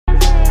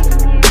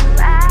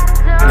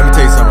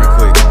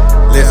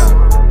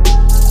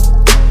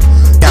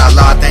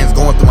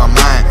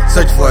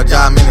Search for a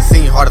job in the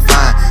scene, hard to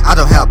find. I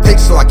don't have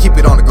picks, so I keep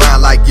it on the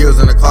ground like gears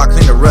in the car,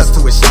 clean the rust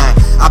to its shine.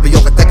 I be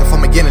overthinking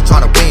from beginning,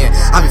 trying to win.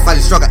 I be fighting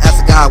struggle,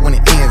 ask God when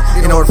it ends.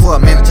 In order for a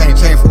man to change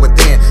from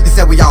within. He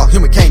said we all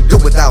human, can't do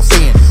without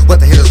seeing.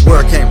 What the hell this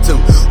word came to?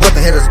 What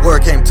the hell this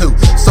word came to?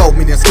 So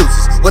many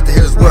excuses. What the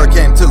hell this word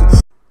came to?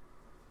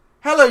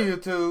 Hello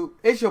YouTube,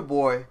 it's your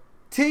boy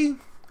T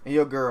and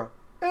your girl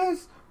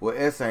S. Well,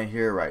 S ain't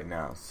here right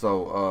now,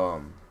 so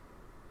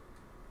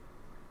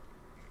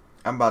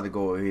I'm about to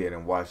go ahead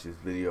and watch this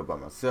video by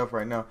myself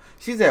right now.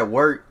 She's at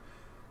work.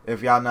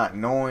 If y'all not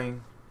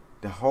knowing,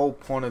 the whole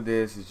point of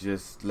this is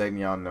just letting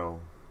y'all know,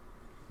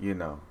 you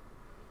know,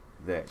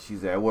 that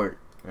she's at work.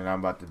 And I'm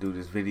about to do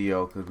this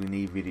video because we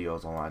need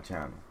videos on our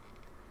channel.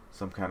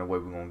 Some kind of way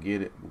we're going to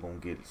get it. We're going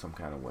to get it some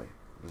kind of way.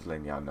 Just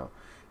letting y'all know.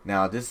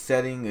 Now, this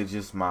setting is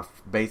just my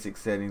basic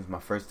settings. My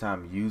first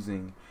time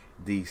using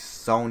the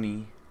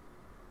Sony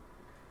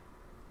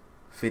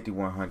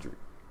 5100.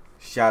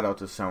 Shout out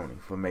to Sony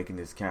for making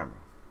this camera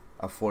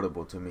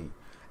affordable to me.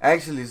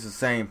 Actually, it's the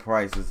same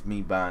price as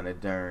me buying a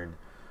darn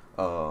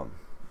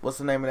what's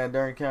the name of that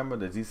darn camera?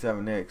 The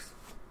G7X.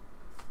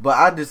 But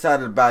I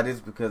decided to buy this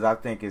because I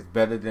think it's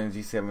better than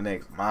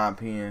G7X, my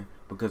opinion,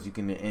 because you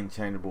can do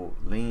interchangeable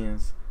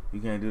lens.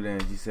 You can't do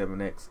that in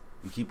G7X.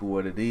 You keep it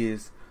what it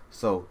is.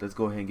 So let's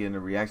go ahead and get in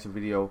the reaction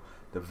video.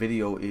 The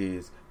video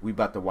is we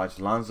about to watch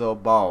Lonzo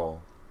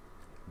Ball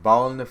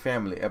in the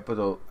Family,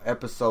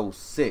 episode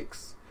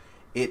 6.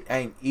 It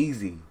ain't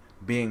easy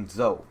being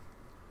Zoe.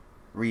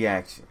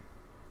 Reaction.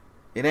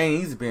 It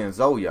ain't easy being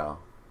Zoe, y'all.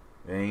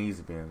 It ain't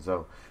easy being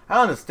Zoe.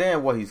 I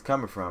understand where he's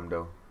coming from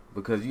though,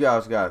 because you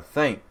guys gotta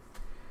think.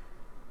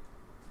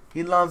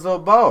 He Lonzo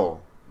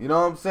Ball. You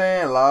know what I'm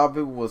saying? A lot of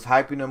people was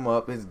hyping him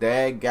up. His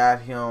dad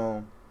got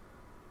him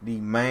the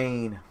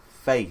main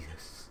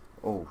face.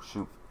 Oh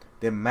shoot.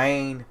 The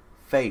main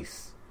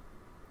face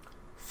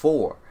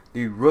for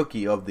the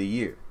Rookie of the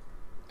Year.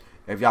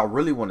 If y'all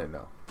really want to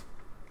know,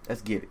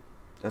 let's get it.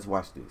 Let's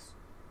watch this.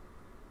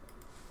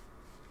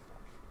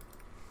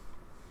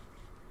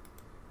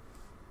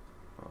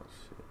 Oh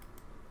shit.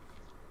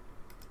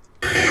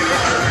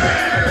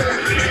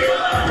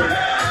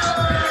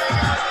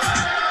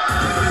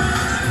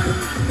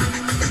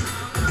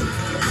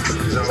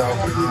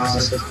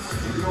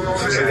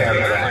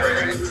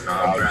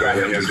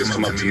 Just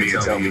come up to me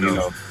and tell me, you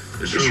know,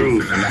 the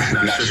truth and not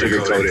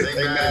sugarcoat it.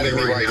 They mad at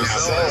me right now,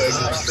 so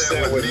it's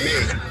upset with me.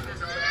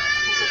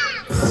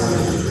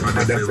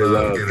 I definitely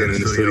love getting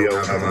in the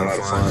studio, having a lot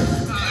of fun.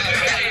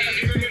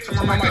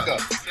 Turn my mic up.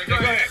 Go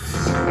ahead.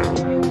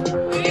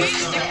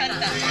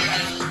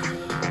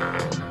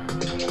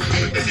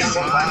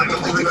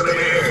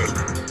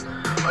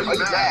 Are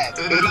you mad?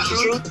 Is it the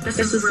truth?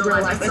 This is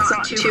real life. It's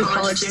not two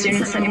college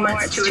students anymore.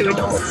 It's two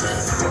adults.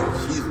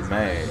 She's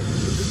mad.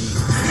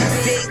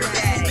 She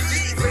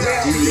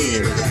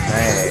is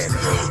mad.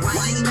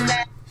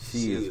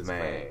 She is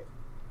mad.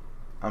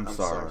 I'm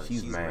sorry.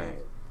 She's mad.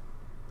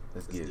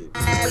 Let's get it.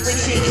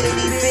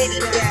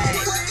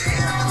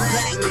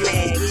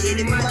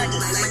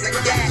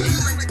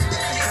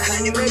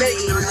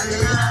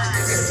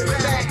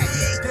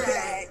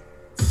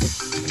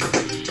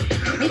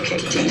 Okay,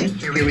 team,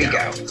 here we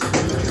go.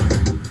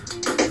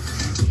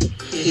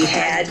 He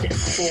had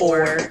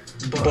 4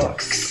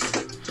 books.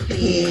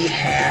 He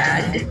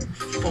had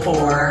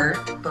 4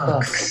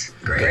 books.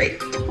 Great.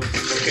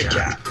 Good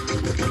job.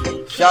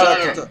 Shout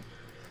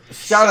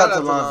out to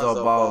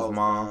Lonzo Ball's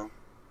mom.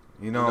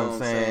 You know what I'm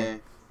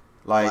saying?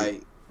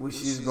 Like, what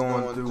she's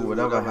going through,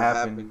 whatever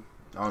happened.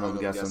 I don't know if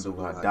it got something to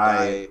do with her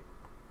diet.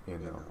 You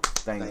know,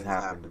 things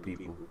happen to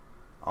people.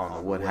 I don't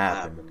know what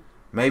happened.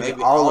 Maybe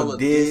all of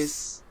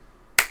this,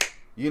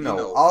 you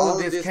know, all of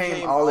this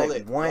came all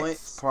at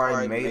once.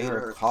 Probably made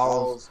her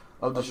cause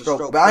of the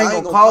stroke. But I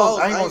ain't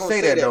gonna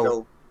say that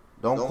though.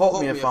 Don't quote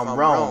me if I'm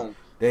wrong.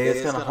 That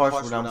is kind of harsh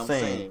what I'm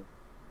saying.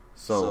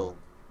 So,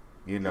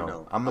 you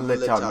know, I'm gonna let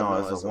y'all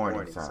know it's a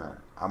warning sign.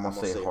 I'm gonna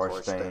say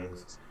harsh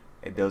things.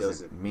 It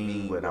doesn't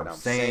mean what I'm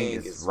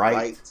saying is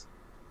right.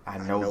 I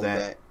know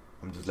that.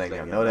 I'm just letting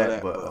y'all know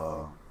that.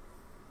 But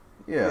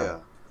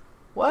yeah.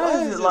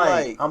 Why is it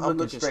like I'm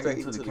looking straight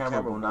into the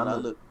camera, but when I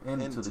look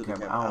into the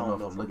camera, I don't know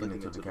if I'm looking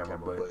into the camera,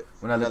 but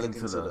when I look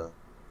into the...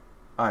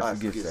 Alright,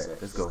 forget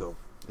that. Let's go.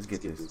 Let's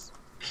get this.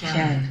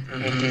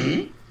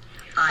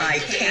 I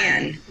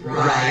can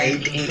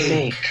ride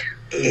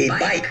a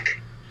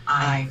bike.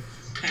 I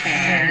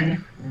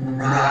can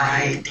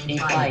ride a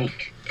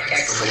bike.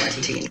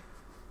 Excellent, team.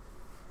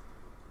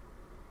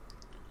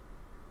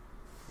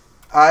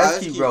 Alright, let's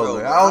keep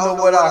rolling. I don't know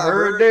what I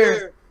heard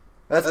there.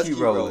 Let's keep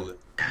rolling.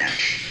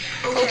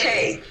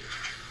 Okay.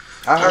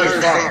 I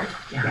heard something.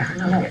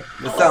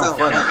 It sounds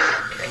funny.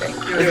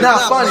 It's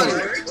not funny.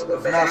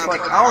 It's not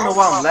funny. I don't know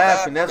why I'm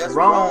laughing. That's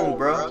wrong,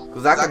 bro.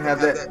 Because I can have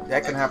that.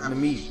 That can happen to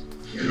me.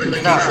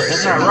 It's not.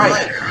 That's not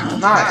right.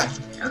 It's not.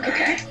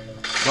 Okay.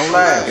 Don't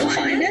laugh. You'll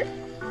find it.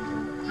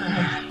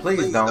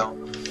 Please don't.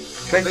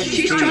 But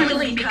she's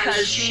struggling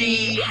because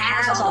she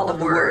has all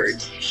the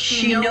words.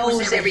 She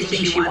knows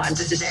everything she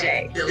wants to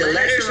say. The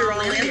letters are all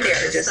in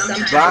there. Just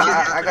sometimes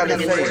I gotta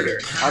say,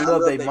 I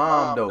love their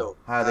mom though.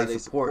 How she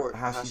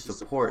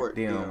support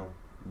them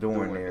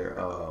during their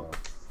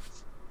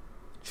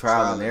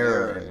trial and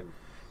error. And,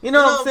 you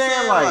know what I'm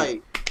saying?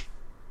 Like,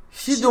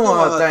 she's doing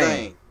her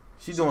thing.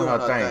 She's doing her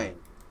thing.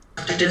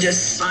 To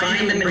just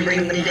find them and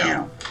bring them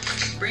down.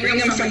 Bring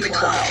them from the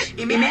cloud.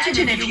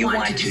 Imagine if you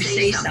want to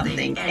say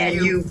something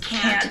and you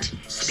can't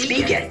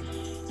speak it.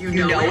 You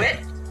know it.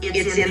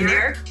 It's in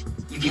there.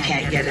 You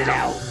can't get it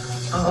out.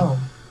 Oh.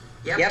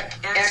 Yep.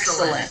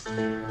 Excellent.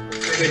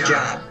 Good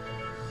job.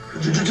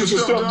 Did you get your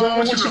stuff done?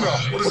 What you know?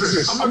 What is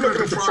this? I'm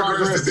looking at the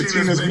progress that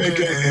Tina's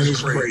making, and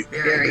it's great.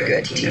 Very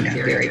good, Tina.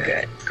 Very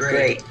good.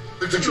 Great.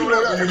 Did you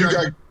know that when you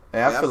got...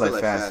 Hey, I feel like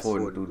fast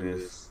forwarding through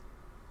this.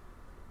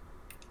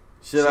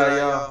 Should I,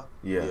 y'all?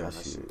 Yeah, I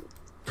should.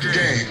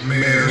 Game,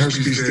 man, her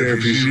speech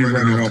therapy, she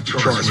running off the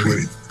charts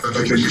with it. I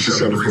think you should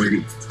celebrate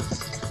it.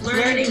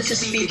 Learning to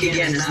speak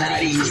again is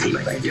not easy,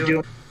 but you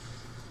do.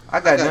 I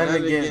got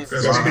nothing against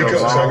Speak up, so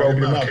I gotta open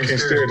your mouth. Can't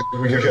stare at it.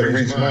 We gotta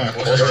reach mine.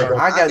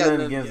 I got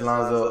nothing against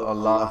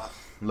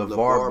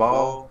LeVar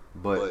Ball,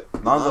 but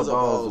Lonzo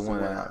Ball is the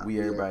one that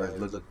everybody's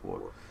looking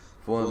for.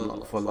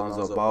 For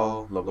Lonzo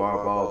Ball,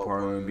 LeVar Ball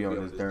probably won't be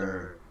on this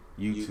darn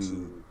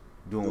YouTube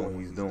doing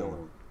what he's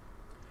doing.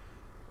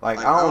 Like,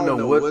 I don't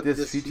know what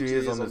this feature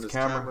is on this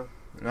camera,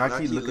 and I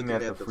keep looking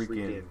at the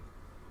freaking,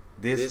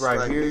 this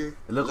right here.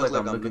 It looks like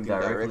I'm looking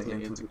directly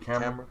into the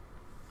camera,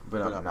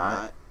 but I'm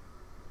not.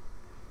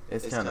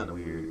 It's kind of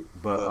weird,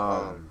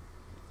 but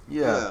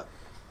yeah.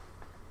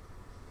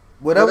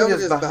 Whatever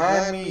is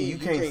behind me, you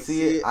can't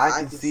see it.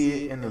 I can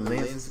see it in the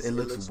lenses. It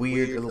looks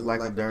weird. It looks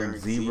like a darn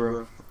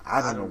zebra.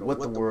 I don't know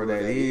what the word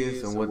that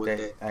is and what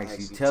that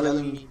actually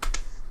telling me.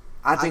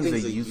 I think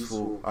it's a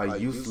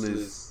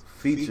useless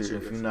feature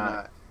if you're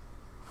not.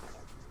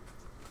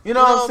 You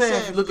know what I'm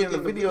saying? If you look in the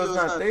video, it's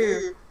not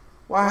there.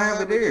 Why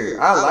have it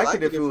there? I like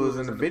it if it was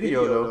in the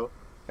video though.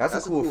 That's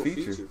a cool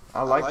feature.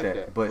 I like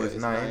that, but it's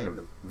not in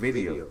the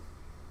video.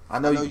 I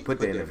know you can put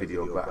that in the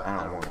video, but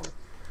I don't want it.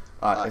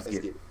 Alright, let's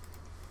get it.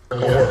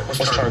 What's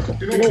charcoal?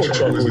 You know what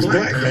charcoal is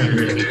black, man.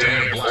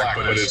 Damn black,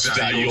 but it's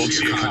not you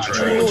see a You know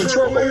contract. what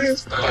charcoal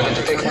is?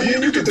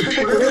 You get to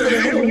pick whatever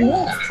the hell you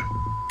want.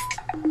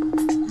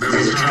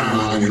 There's a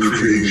timeline when you're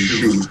creating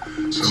shoes.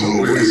 So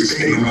where's the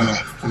statement?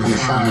 I'm gonna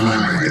find the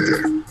line right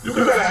there. You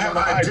gotta have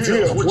an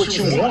idea of what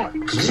you want.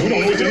 Because you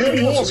don't know what the hell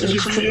you want, so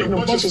you're creating a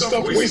bunch of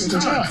stuff wasting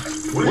time.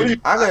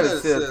 I gotta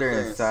sit up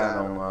there and side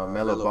on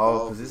Melo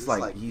Ball because it's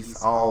like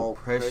he's all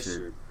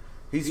pressured.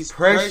 He's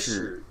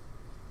pressured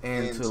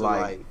into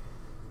like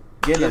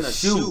getting a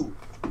shoe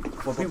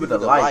for people to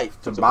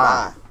like, to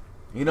buy.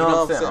 You know what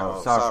I'm saying?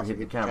 Oh, sorry for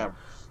hitting the camera.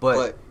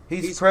 But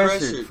he's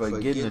pressured for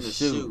getting a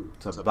shoe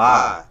to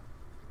buy.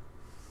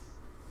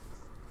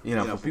 You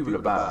know, for people to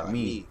buy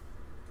me.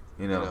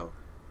 You know.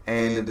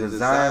 And the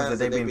designs that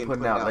they've been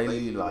putting out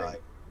lately,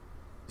 like,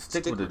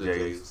 stick with the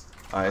J's.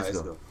 Alright,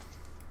 let's go.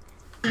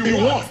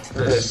 You want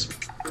this.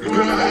 You don't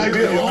have an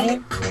idea of your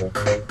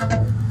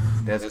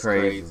own? That's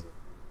crazy.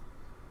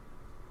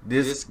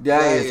 This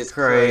guy is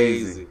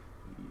crazy.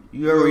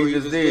 You heard what he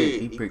just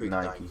did? He picked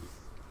Nike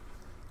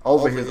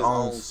over his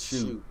own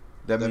shoe.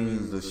 That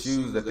means the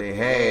shoes that they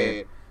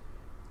had,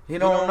 he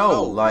don't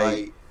know.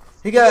 Like,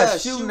 he got a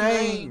shoe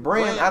name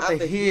brand after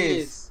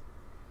his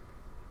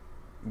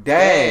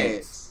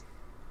dad's.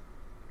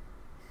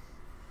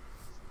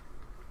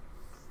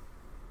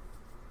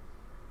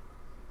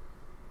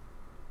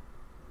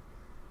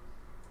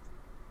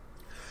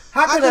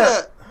 How could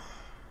I?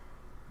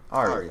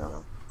 Alright,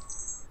 y'all.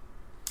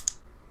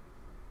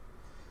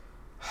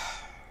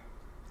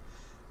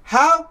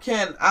 How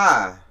can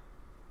I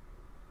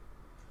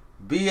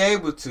be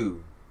able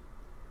to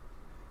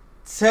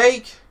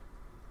take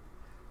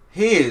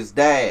his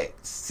dad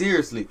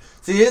seriously?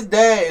 See, his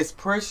dad is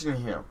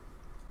pressuring him.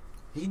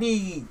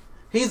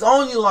 He's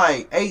only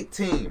like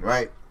 18,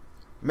 right?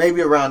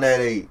 Maybe around that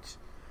age.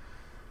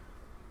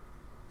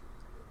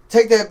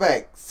 Take that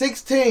back.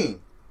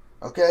 16.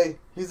 Okay?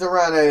 He's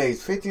around that age.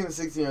 15 to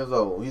 16 years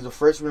old. He's a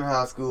freshman in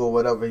high school or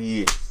whatever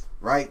he is.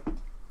 Right?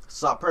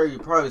 So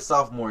probably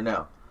sophomore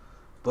now.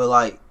 But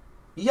like,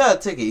 you gotta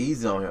take it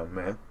easy on him,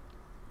 man.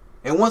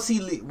 And once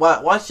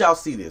watch y'all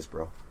see this,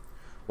 bro.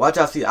 Watch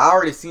y'all see. I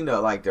already seen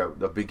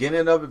the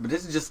beginning of it, but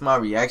this is just my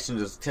reaction.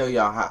 Just tell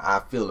y'all how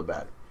I feel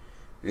about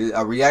it.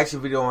 A reaction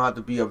video don't have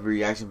to be a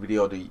reaction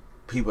video that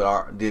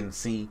people didn't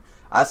see.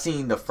 I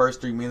seen the first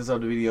 3 minutes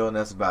of the video, and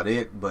that's about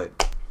it. But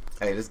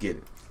hey, let's get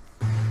it.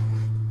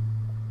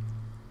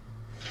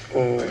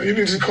 You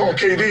need to call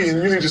KD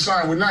and you need to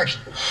sign with Nike.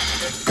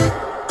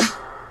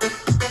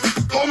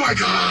 Oh my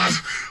God!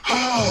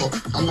 Oh,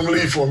 I'm gonna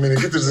leave for a minute.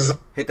 Get this.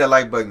 Hit that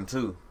like button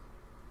too.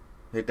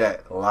 Hit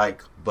that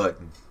like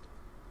button.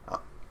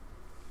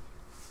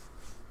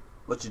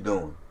 What you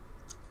doing?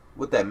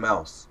 With that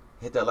mouse.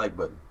 Hit that like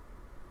button.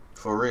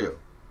 For real.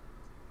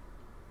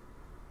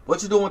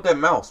 What you doing with that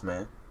mouse,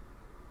 man?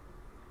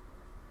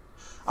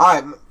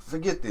 Alright,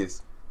 forget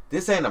this.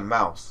 This ain't a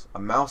mouse. A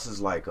mouse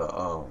is like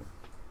a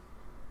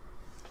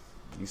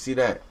you see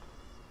that?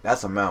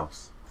 That's a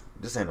mouse.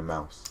 This ain't a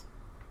mouse.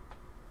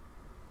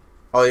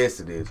 Oh yes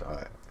it is.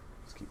 Alright.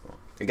 Let's keep on.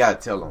 It got a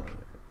tail on it.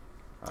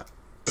 Alright.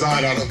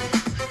 Design out of them.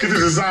 Get the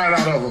design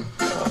out of them.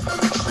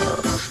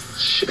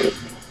 Shit.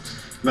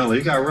 Melo,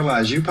 you gotta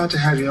realize you about to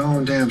have your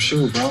own damn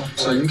shoe, bro.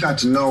 So you got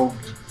to know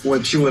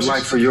what you would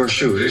like for your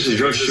shoe. This is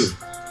your shoe.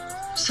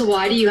 So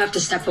why do you have to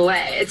step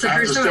away? It's the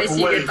first time I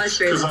see you get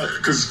frustrated.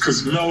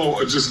 Because Melo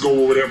will just go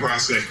with whatever I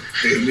say.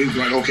 And he'll be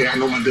like, okay, I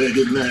know my dad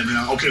getting mad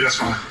now. Okay, that's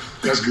fine.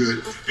 That's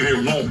good. And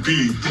it won't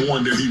be the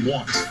one that he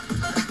wants.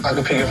 I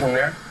can pick it from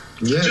there?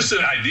 Yeah. Just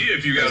an idea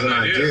if you got an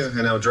idea. And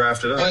they'll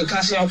draft it up. Wait, can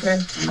I see okay?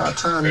 About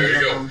time there you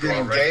you go. Get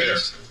Right there.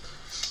 engaged.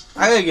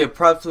 I gotta give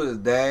props to his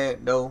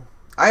dad though.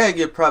 I gotta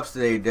give props to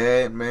their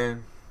dad,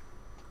 man.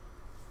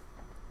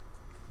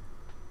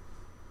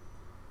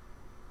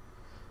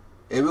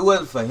 If it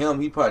wasn't for him,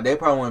 they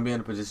probably wouldn't be in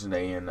the position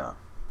they in now.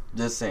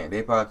 Just saying,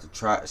 they probably have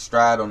to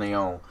stride on their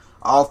own.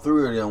 All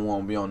three of them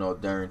won't be on no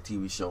darn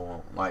TV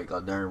show, like a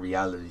darn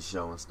reality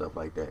show and stuff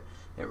like that.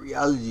 And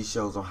reality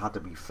shows don't have to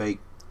be fake.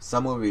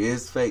 Some of it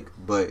is fake,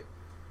 but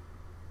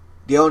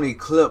they only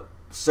clip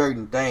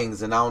certain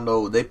things. And I don't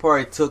know. They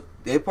probably took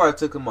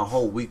them a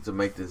whole week to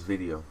make this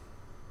video,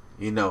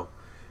 you know.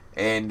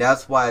 And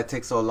that's why it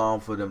takes so long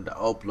for them to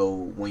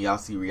upload. When y'all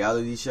see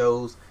reality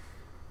shows,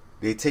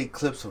 they take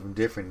clips from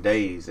different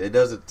days. It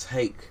doesn't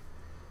take.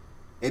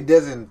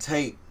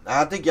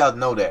 I think y'all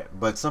know that,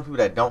 but some people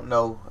that don't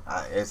know,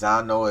 as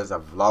I know as a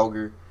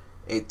vlogger,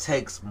 it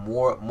takes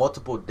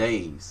multiple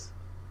days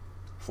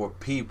for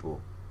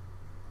people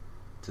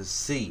to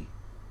see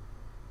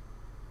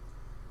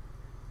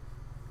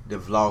the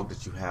vlog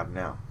that you have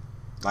now.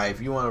 Like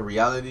if you want a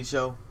reality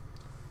show,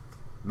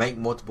 make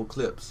multiple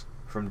clips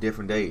from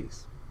different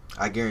days.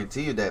 I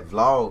guarantee you that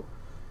vlog,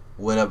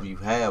 whatever you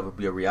have, will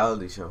be a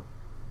reality show.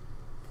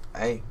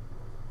 Hey.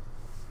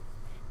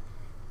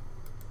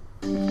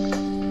 Yeah,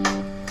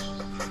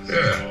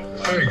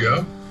 there you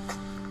go.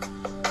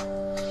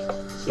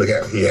 Look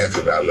at him. He asked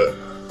about look.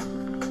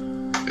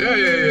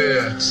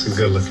 Yeah. It's a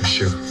good looking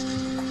shoe.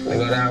 We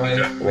go that way.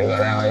 We go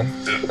that way.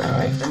 That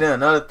way. And then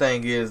another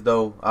thing is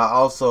though, I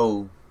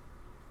also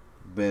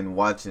been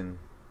watching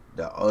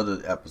the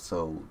other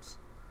episodes,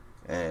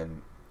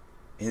 and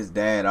his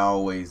dad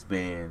always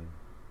been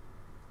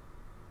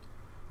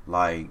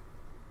like,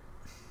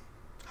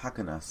 how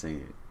can I say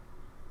it?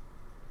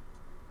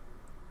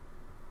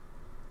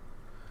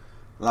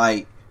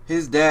 Like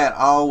his dad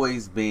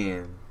always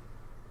been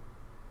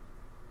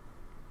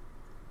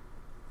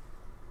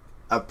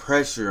a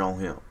pressure on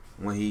him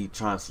when he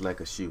trying to select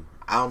a shoe.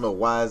 I don't know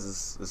why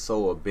it's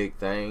so a big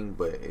thing,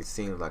 but it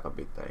seems like a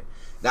big thing.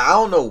 Now I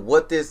don't know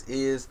what this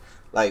is,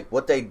 like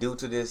what they do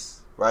to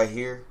this right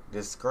here,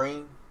 this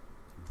screen,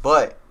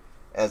 but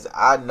as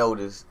I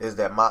noticed is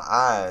that my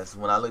eyes,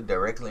 when I look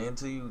directly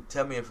into you,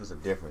 tell me if it's a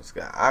difference.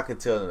 I could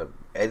tell in the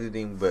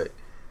editing, but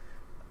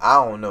I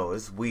don't know.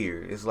 It's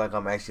weird. It's like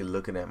I'm actually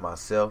looking at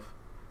myself.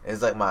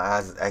 It's like my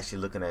eyes is actually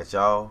looking at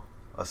y'all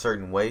a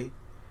certain way,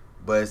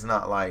 but it's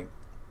not like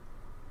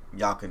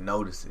y'all can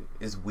notice it.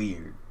 It's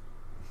weird.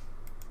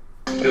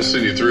 He'll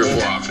send you 3 or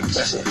 4 options.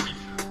 That's it.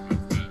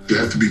 You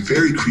have to be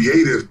very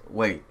creative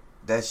Wait,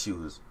 that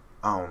shoe is,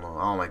 I don't know.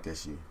 I don't like that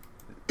shoe.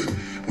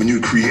 when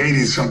you're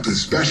creating something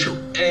special.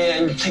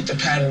 And take the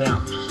padding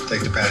out.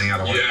 Take the padding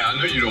out of the way. Yeah, I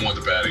know you don't want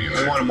the padding in We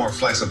there. want it more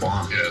flexible,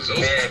 huh? Yeah, those.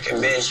 Yeah,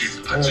 can be.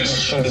 I need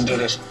this shoe to do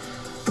this.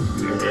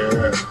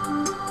 Yeah.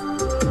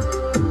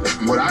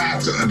 What I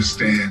have to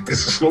understand,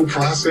 it's a slow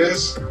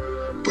process,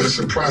 but it's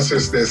a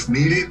process that's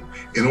needed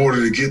in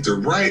order to get the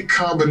right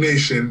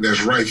combination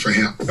that's right for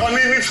him. Y'all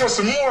need me for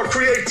some more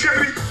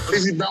creativity?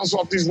 Easy bounce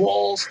off these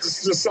walls. This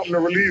is just something to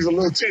relieve a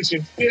little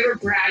tension. You ever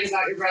brag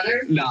about your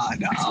brother? Nah, I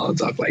don't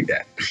talk like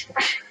that.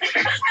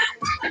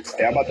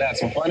 Yeah, I'm about to have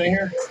some fun in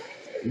here.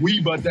 We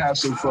about to have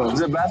some fun.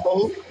 Is it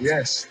basketball hoop?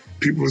 Yes.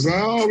 People say,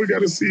 oh, we got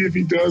to see if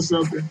he does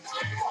something.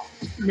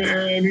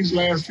 Man, these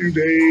last few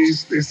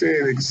days, they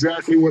said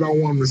exactly what I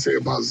want them to say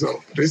about Zoe.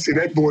 They say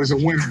that boy's a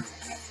winner.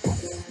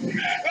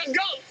 Let's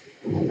go!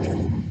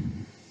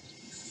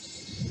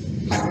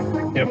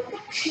 Yep.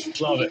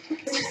 Love it.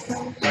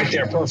 Right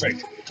there,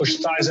 perfect. Push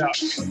the thighs out.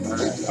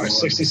 All right,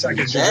 60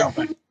 seconds, you're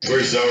jumping.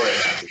 Where's Zoe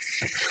right now?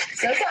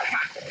 Zoe's at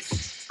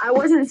practice. I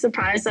wasn't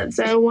surprised that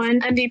Zoe won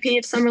MVP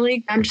of Summer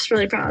League. I'm just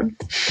really proud.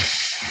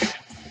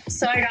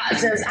 So I got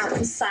Zoe's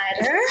apple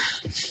cider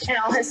and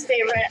all his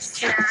favorite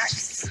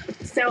snacks.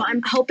 So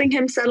I'm helping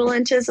him settle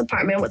into his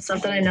apartment with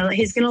stuff that I know that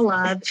he's gonna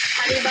love.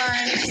 Honey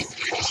buns,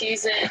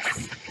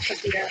 Cheez-Its,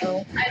 cookie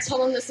dough. I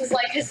told him this is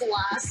like his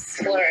last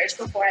splurge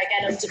before I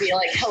get him to be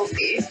like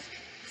healthy.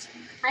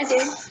 I do.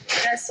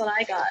 That's what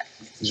I got.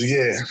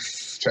 Yeah.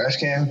 Trash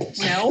can?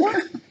 No.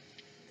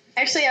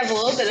 Actually, I have a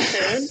little bit of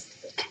food.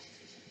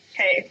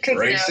 Okay, cookie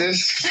dough.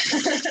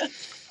 Racist?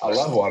 I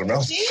love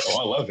watermelon. Oh,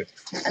 I love it.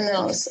 And then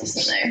all this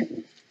stuff's in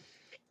there.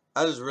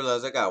 I just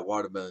realized I got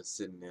watermelon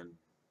sitting in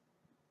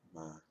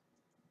my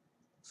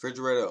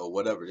refrigerator or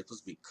whatever. It's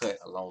supposed to be cut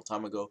a long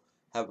time ago.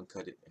 Haven't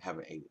cut it,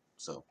 haven't ate it.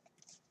 So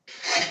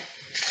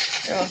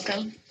You're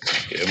welcome.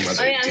 Yeah, I'm about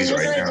to Oh, yeah, eat I'm these right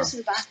usually now. just to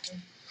the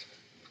bathroom.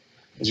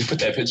 Did you put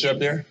that picture up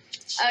there?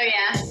 Oh,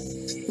 yeah.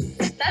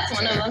 That's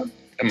one of them.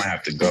 I might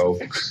have to go.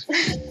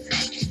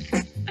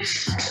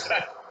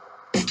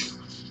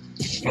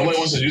 Nobody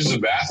wants to use the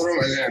bathroom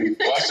and then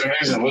wash their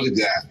hands and look at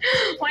that.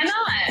 Why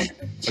not?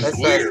 Let's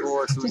fast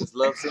forward through this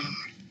love scene.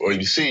 Or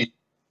you see.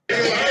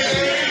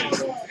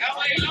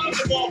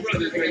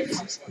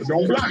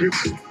 Don't block it.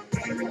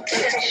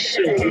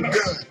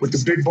 With the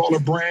Big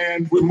Baller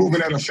brand, we're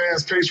moving at a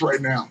fast pace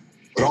right now.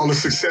 With all the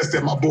success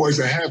that my boys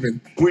are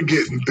having, we're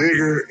getting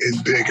bigger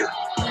and bigger.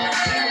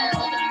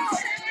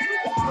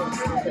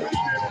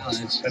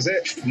 That's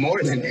it?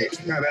 More than it.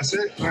 No, that's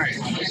it? All right.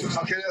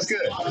 Okay, that's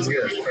good. That's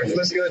good.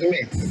 Looks good to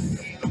me.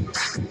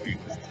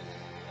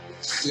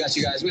 We got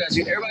you guys. We got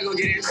you. Everybody go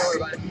get in. Don't worry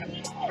about it.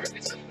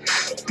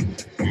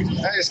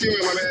 Hey, excuse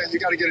me, my man. You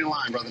got to get in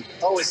line, brother.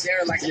 Oh, it's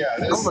there? Like, yeah.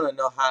 I want to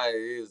know how it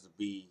is to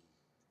be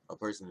a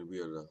person to be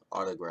able to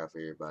autograph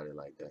everybody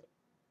like that.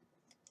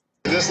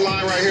 This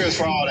line right here is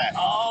for all that.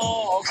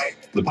 Oh, okay.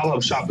 The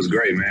pop-up shop is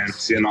great, man.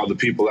 Seeing all the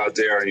people out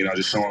there, you know,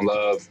 just showing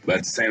love. But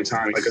at the same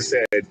time, like I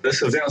said,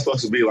 this event was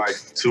supposed to be like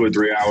 2 or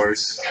 3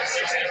 hours.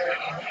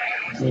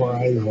 Well,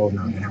 how you holding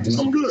on?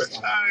 I'm good.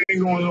 I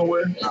ain't going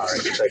nowhere. All right,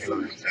 take it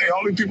on. Hey,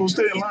 only people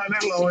stay in line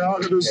that long. All I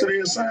can do is sit here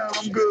and sound.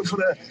 I'm good for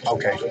that.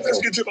 Okay. Let's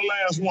get to the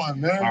last one,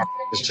 man. All right,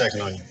 just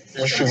checking on you.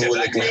 What's your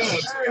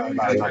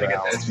about another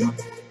hour.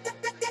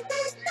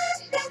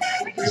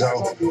 So,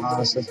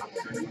 honestly,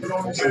 we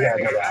got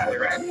another hour,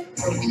 right?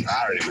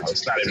 I already know.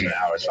 It's not even an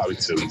hour. It's probably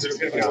 2.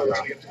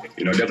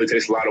 You know, it definitely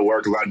takes a lot of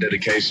work, a lot of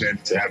dedication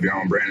to have your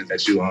own brand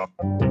that you own.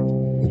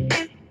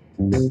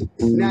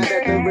 Now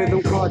that the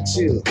rhythm caught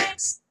you.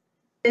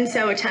 And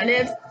so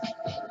attentive.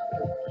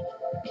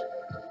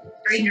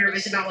 Are you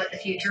nervous about what the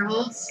future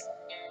holds?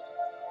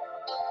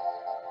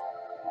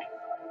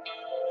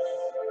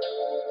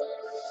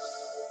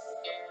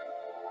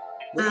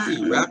 What is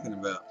he rapping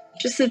about?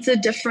 Just it's a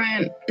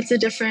different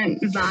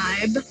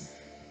vibe.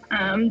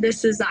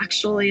 This is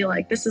actually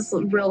this is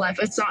real life.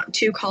 It's not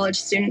 2 college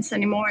students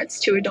anymore. It's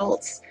 2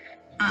 adults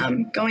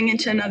going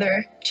into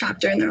another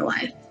chapter in their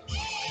life.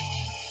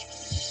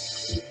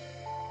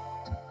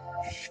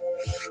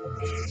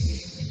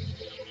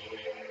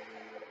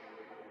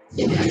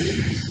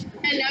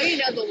 And now you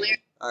know the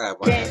lyrics. I got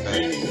one back.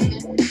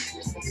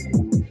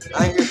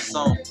 I hear the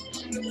song. I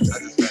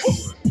just fast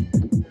forward.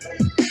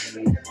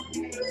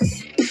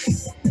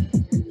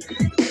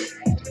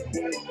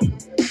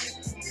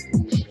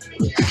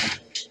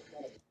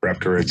 Rap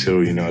career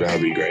too, you know, that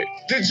would be great.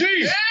 The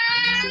G!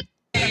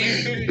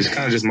 It's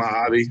kind of just my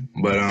hobby,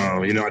 but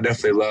you know, I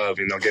definitely love,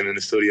 you know, getting in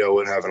the studio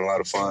and having a lot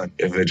of fun.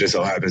 If it just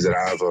so happens that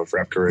I have a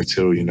rap career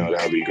too, you know,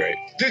 that would be great.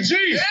 The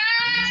G!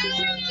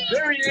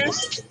 There he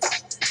is.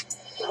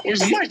 Where's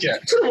the mic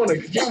at? Put him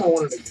on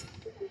one of them.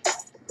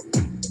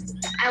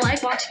 I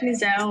like watching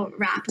Zoe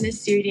rap in the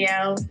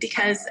studio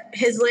because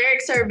his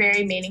lyrics are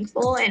very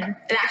meaningful and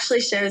it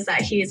actually shows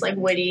that he's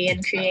witty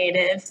and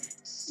creative.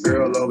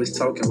 Girl always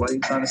talking, why you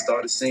trying to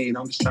start a scene?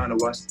 I'm just trying to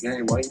watch the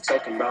game. Why you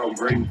talking about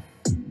Bree?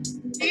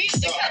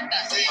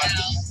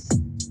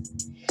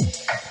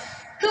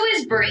 Who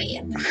is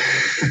Bree?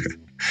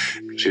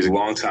 She's a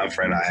longtime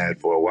friend I had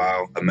for a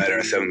while. I met her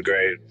in 7th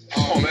grade.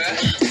 Oh, man.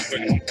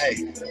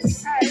 Hey.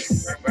 Hi.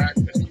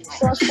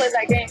 So let's play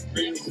that game.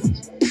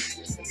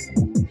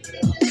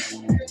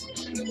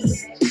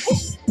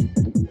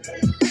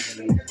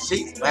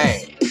 She's mad.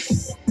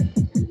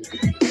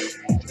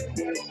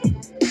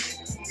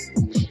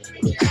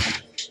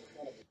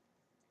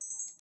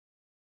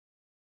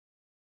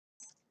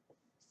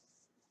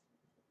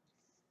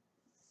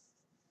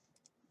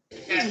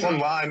 One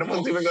line. No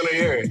one's even going to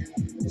hear it.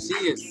 She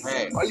is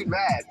mad. Why are you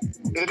mad? Is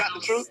it not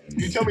the truth?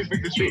 You tell me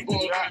speak the truth.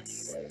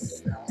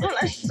 On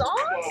a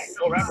song?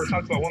 No rapper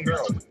talks about one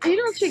girl. You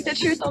don't speak the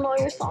truth on all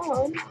your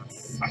songs.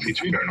 I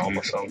feature her in all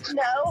my songs.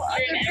 No,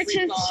 other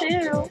bitches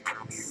too.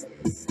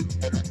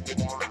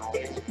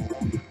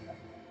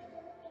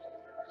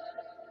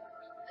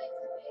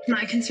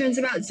 My concerns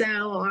about Zoe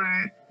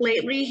are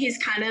lately he's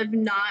kind of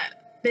not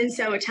been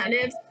so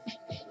attentive.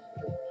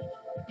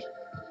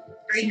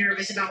 Are you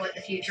nervous about what the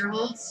future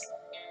holds?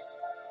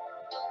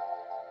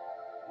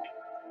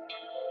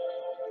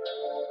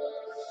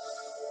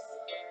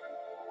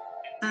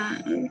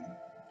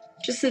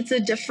 Just it's a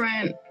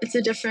different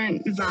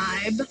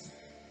vibe.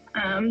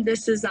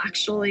 This is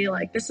actually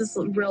this is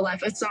real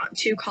life. It's not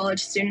 2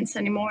 college students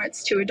anymore.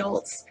 It's 2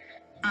 adults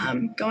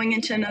going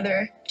into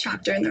another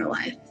chapter in their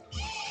life.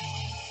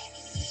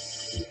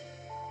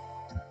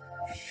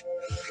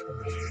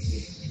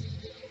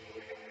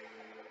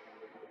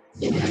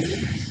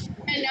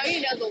 And now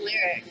you know the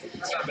lyrics.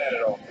 It's not bad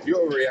at all. You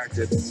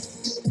overreacted.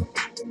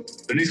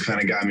 Denise kind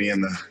of got me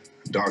in the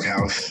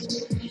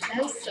doghouse.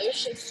 No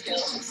social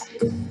skills.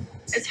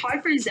 It's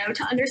hard for Zoe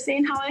to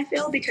understand how I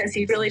feel because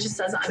he really just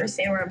doesn't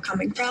understand where I'm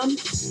coming from.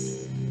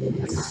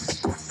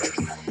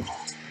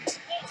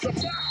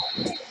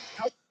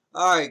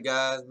 All right,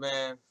 guys,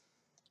 man.